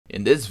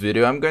In this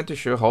video, I'm going to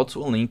show how to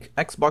link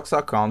Xbox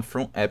account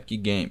from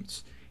Epic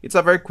Games. It's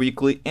a very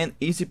quickly and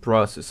easy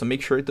process, so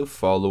make sure to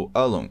follow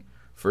along.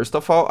 First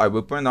of all, I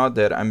will point out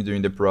that I'm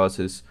doing the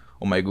process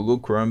on my Google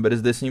Chrome, but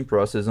it's the same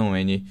process on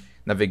any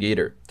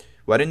navigator.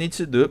 What you need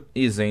to do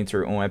is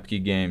enter on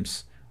Epic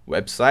Games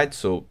website,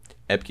 so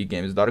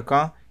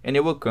epicgames.com, and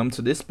you will come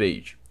to this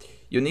page.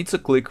 You need to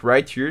click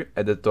right here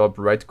at the top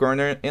right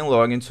corner and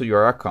log into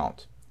your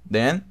account.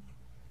 Then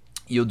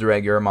you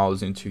drag your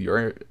mouse into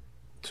your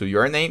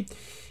name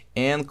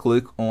and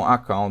click on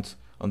account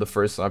on the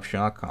first option,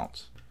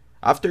 account.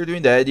 After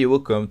doing that, you will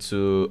come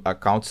to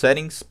account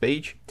settings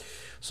page.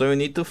 So you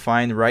need to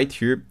find right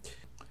here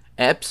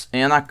apps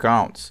and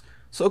accounts.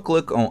 So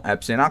click on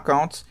apps and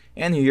accounts,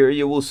 and here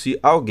you will see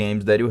all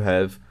games that you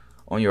have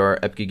on your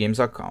Epic Games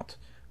account.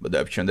 But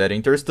the option that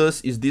interests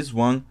us is this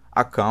one,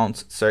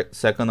 accounts.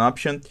 Second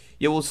option,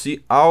 you will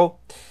see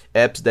all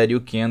apps that you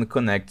can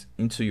connect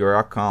into your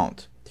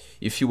account.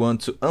 If you want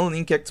to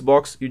unlink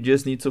Xbox, you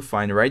just need to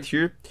find right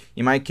here.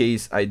 In my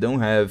case, I don't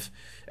have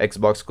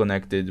Xbox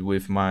connected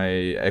with my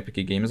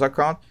Epic Games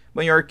account,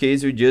 but in your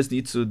case, you just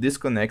need to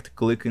disconnect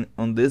clicking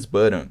on this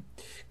button.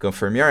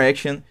 Confirm your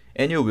action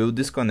and you will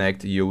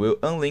disconnect. You will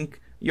unlink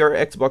your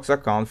Xbox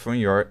account from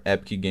your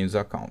Epic Games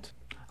account.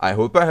 I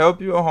hope I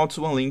helped you on how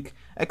to unlink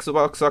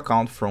Xbox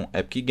account from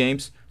Epic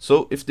Games.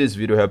 So if this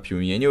video helped you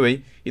in any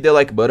way, hit the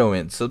like button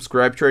and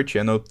subscribe to our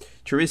channel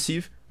to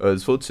receive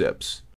useful tips.